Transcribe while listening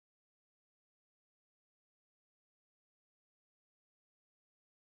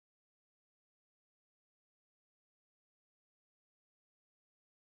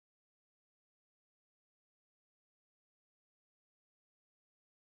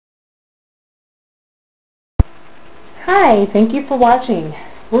Hi, thank you for watching.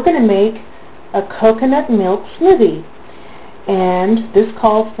 We're going to make a coconut milk smoothie, and this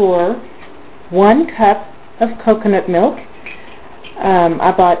calls for 1 cup of coconut milk.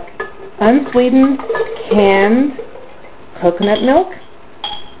 I bought unsweetened canned coconut milk,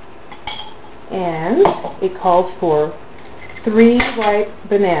 and it calls for 3 ripe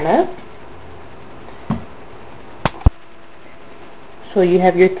bananas. So you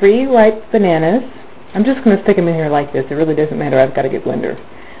have your 3 ripe bananas. I'm just going to stick them in here like this. It really doesn't matter. I've got a good blender.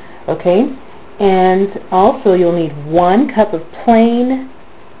 Okay? And also you'll need 1 cup of plain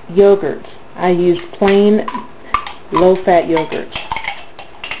yogurt. I use plain low-fat yogurt.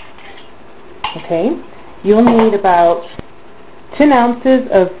 Okay? You'll need about 10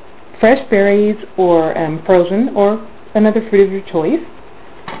 ounces of fresh berries or frozen or another fruit of your choice.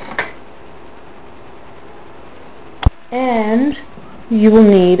 And you will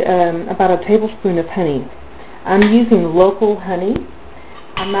need about a tablespoon of honey. I'm using local honey.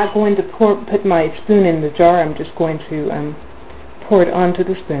 I'm not going to put my spoon in the jar. I'm just going to pour it onto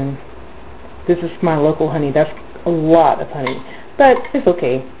the spoon. This is my local honey. That's a lot of honey, but it's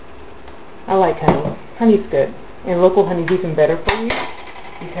okay. I like honey. Honey's good, and local honey is even better for you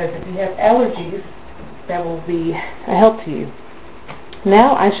because if you have allergies, that will be a help to you.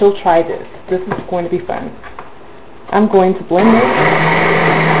 Now I shall try this. This is going to be fun. I'm going to blend this.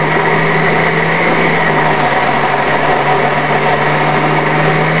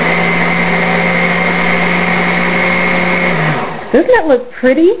 Doesn't that look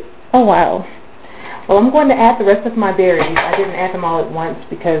pretty? Oh wow. Well, I'm going to add the rest of my berries. I didn't add them all at once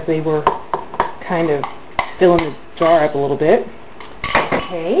because they were kind of filling the jar up a little bit.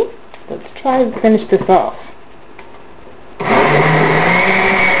 Okay, let's try to finish this off.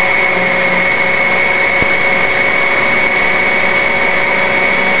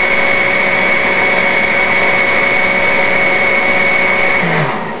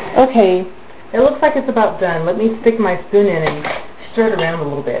 Okay, it looks like it's about done. Let me stick my spoon in and stir it around a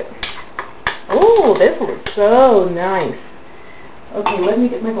little bit. Oh, this looks so nice. Okay, let me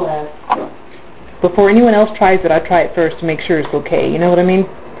get my glass. Before anyone else tries it, I try it first to make sure it's okay. You know what I mean?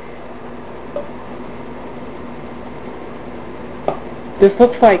 This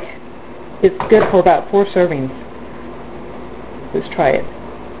looks like it's good for about 4 servings. Let's try it.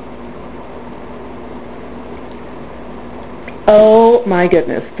 Oh my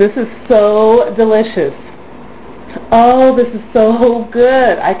goodness, this is so delicious. Oh, this is so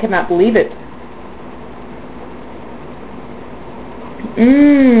good. I cannot believe it.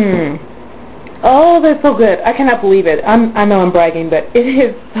 Oh, that's so good. I cannot believe it. I know I'm bragging, but it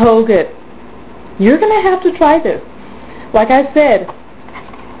is so good. You're going to have to try this. Like I said,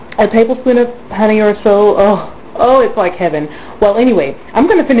 a tablespoon of honey or so. Oh, it's like heaven. Well, anyway, I'm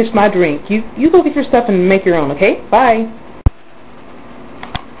going to finish my drink. You go get your stuff and make your own, okay? Bye.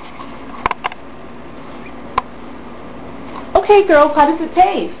 Okay, girls, how does it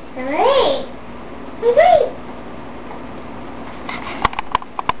taste? Great. Great.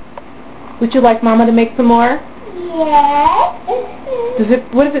 Would you like Mama to make some more? Yes.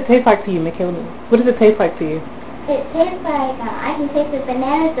 What does it taste like to you, Michaela? What does it taste like to you? It tastes like, I can taste the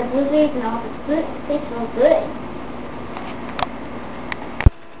bananas, the blueberries, and all the fruit. It tastes so good.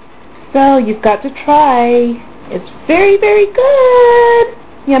 So, you've got to try. It's very, very good.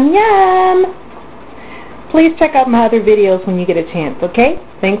 Yum, yum. Please check out my other videos when you get a chance, okay?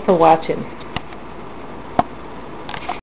 Thanks for watching.